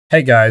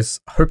Hey guys,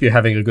 hope you're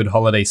having a good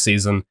holiday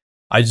season.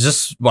 I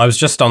was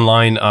just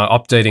online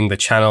updating the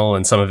channel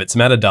and some of its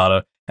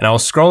metadata, and I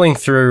was scrolling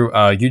through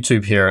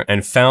YouTube here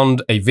and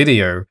found a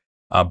video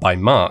by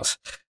Mart,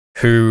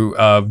 who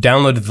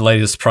downloaded the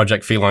latest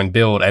Project Feline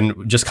build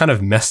and just kind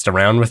of messed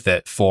around with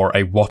it for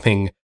a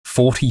whopping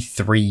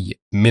 43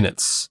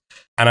 minutes.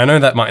 And I know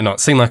that might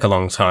not seem like a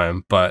long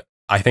time, but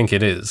I think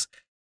it is.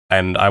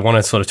 And I want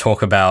to sort of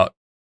talk about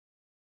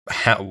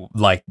how,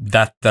 like,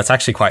 that's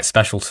actually quite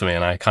special to me,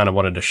 and I kind of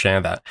wanted to share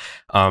that.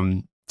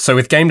 So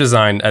with game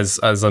design, as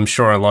I'm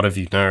sure a lot of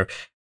you know,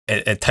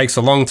 it takes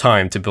a long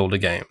time to build a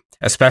game,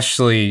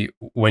 especially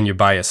when you're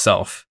by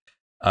yourself.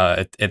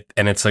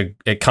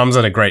 It comes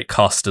at a great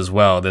cost as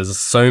well. There's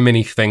so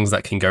many things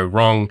that can go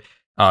wrong.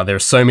 There are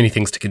so many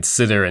things to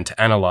consider and to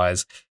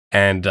analyze.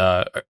 And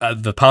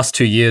the past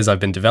 2 years I've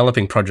been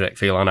developing Project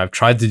Feline, I've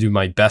tried to do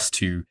my best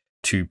to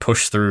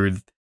push through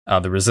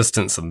the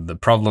resistance and the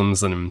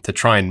problems and to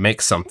try and make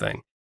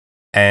something.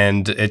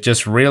 And it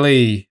just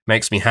really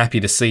makes me happy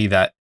to see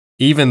that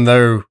even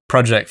though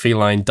Project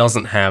Feline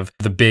doesn't have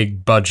the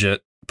big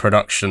budget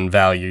production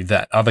value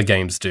that other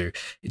games do,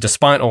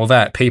 despite all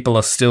that, people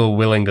are still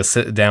willing to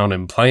sit down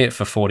and play it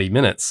for 40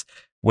 minutes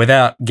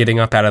without getting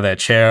up out of their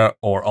chair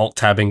or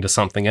alt-tabbing to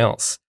something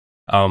else.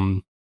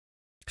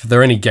 If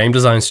there are any game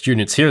design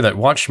students here that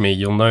watch me,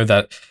 you'll know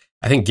that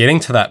I think getting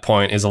to that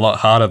point is a lot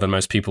harder than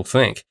most people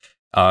think.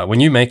 When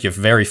you make your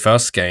very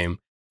first game,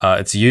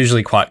 it's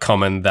usually quite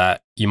common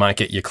that you might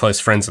get your close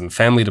friends and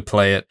family to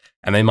play it,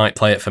 and they might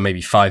play it for maybe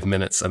 5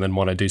 minutes and then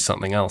want to do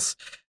something else.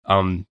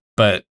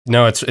 But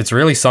no, it's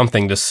really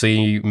something to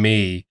see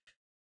me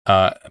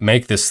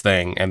make this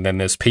thing, and then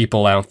there's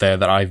people out there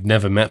that I've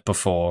never met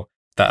before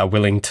that are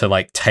willing to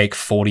like take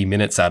 40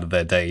 minutes out of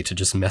their day to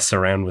just mess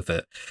around with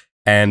it.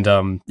 And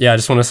yeah, I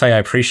just want to say I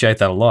appreciate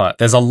that a lot.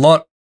 There's a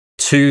lot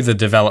to the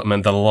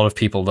development that a lot of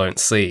people don't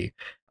see.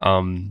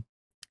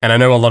 And I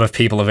know a lot of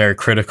people are very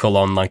critical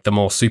on like the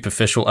more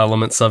superficial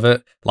elements of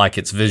it, like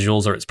its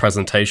visuals or its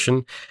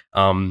presentation.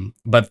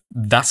 But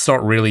that's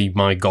not really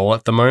my goal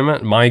at the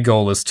moment. My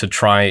goal is to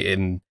try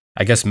and,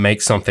 I guess,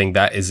 make something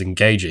that is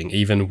engaging,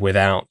 even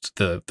without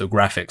the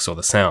graphics or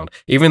the sound.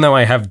 Even though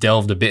I have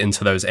delved a bit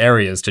into those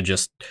areas to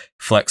just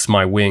flex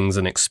my wings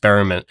and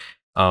experiment,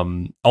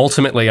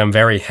 ultimately I'm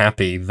very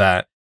happy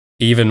that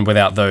even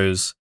without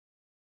those,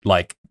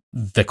 like,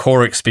 the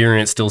core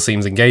experience still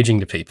seems engaging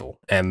to people,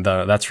 and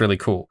that's really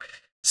cool.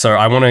 So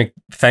I want to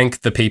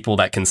thank the people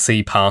that can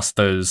see past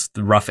those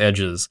rough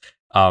edges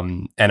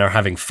and are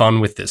having fun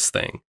with this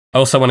thing. I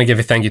also want to give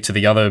a thank you to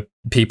the other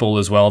people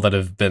as well that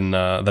have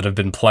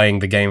been playing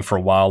the game for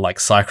a while, like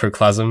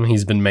Psychoclasm.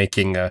 He's been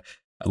making a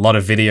lot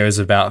of videos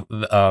about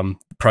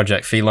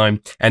Project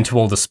Feline, and to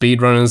all the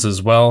speedrunners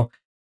as well,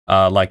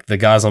 like the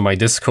guys on my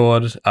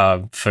Discord,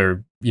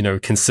 for, you know,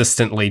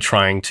 consistently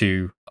trying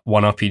to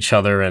one-up each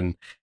other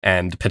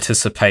and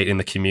participate in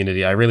the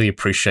community. I really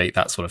appreciate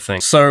that sort of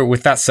thing. So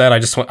with that said,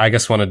 I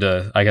guess wanted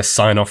to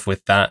sign off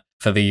with that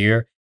for the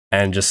year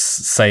and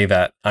just say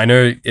that I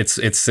know it's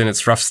in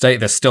its rough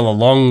state. There's still a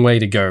long way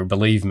to go,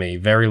 believe me,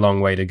 very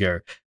long way to go.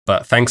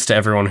 But thanks to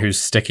everyone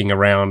who's sticking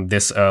around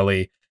this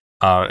early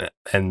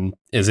and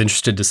is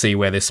interested to see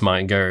where this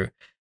might go.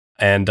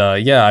 And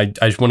yeah, I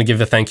just want to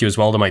give a thank you as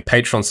well to my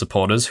Patreon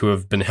supporters who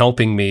have been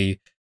helping me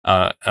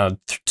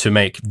to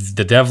make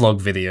the devlog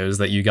videos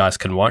that you guys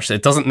can watch.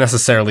 It doesn't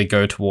necessarily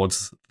go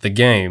towards the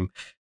game,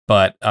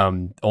 but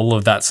all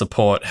of that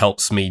support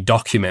helps me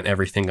document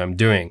everything I'm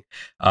doing.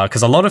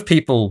 Because a lot of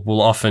people will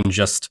often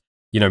just,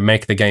 you know,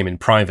 make the game in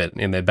private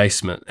in their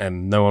basement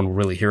and no one will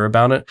really hear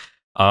about it.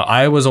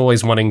 I was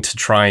always wanting to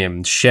try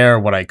and share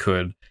what I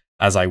could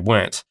as I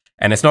went,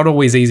 and it's not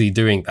always easy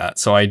doing that.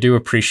 So I do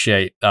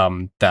appreciate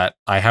that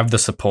I have the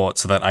support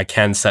so that I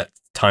can set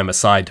time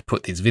aside to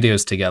put these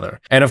videos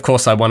together. And of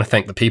course, I want to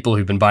thank the people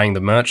who've been buying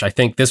the merch. I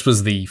think this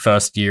was the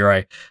first year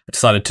I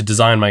decided to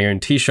design my own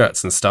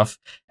t-shirts and stuff,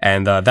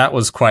 and that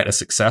was quite a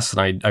success,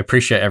 and I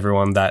appreciate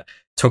everyone that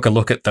took a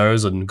look at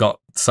those and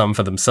got some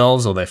for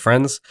themselves or their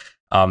friends.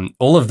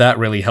 All of that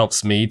really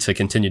helps me to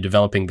continue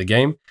developing the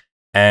game,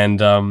 and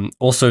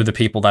also the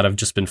people that have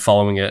just been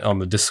following it on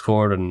the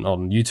Discord and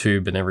on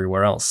YouTube and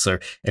everywhere else. So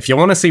if you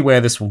want to see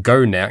where this will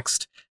go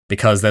next,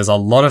 because there's a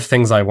lot of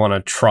things I want to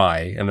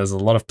try, and there's a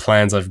lot of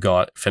plans I've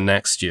got for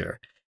next year.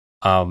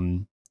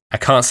 I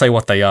can't say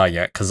what they are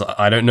yet, because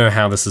I don't know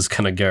how this is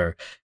going to go.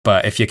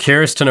 But if you're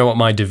curious to know what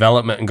my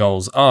development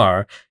goals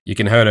are, you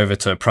can head over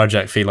to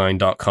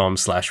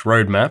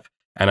projectfeline.com/roadmap,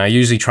 and I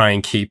usually try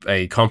and keep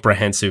a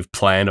comprehensive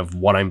plan of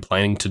what I'm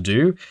planning to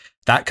do.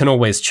 That can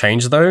always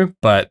change though,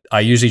 but I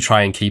usually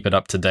try and keep it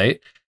up to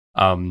date.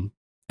 And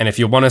if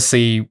you want to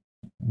see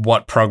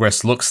what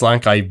progress looks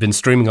like, I've been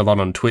streaming a lot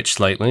on Twitch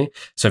lately,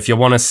 so if you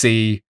want to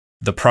see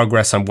the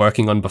progress I'm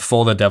working on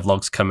before the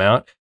devlogs come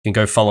out, you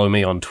can go follow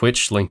me on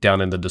Twitch, link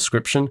down in the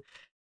description,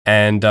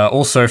 and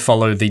also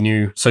follow the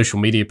new social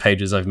media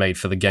pages I've made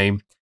for the game,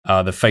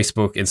 the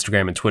Facebook,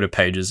 Instagram, and Twitter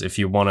pages if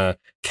you want to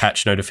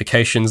catch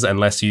notifications,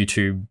 unless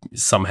YouTube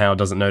somehow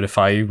doesn't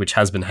notify you, which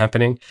has been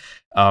happening.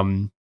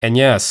 And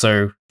yeah,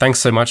 so thanks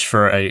so much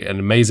for an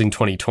amazing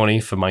 2020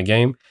 for my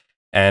game.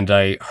 And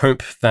I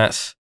hope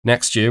that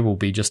next year will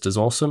be just as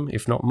awesome,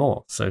 if not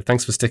more. So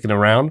thanks for sticking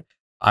around.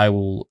 I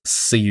will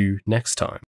see you next time.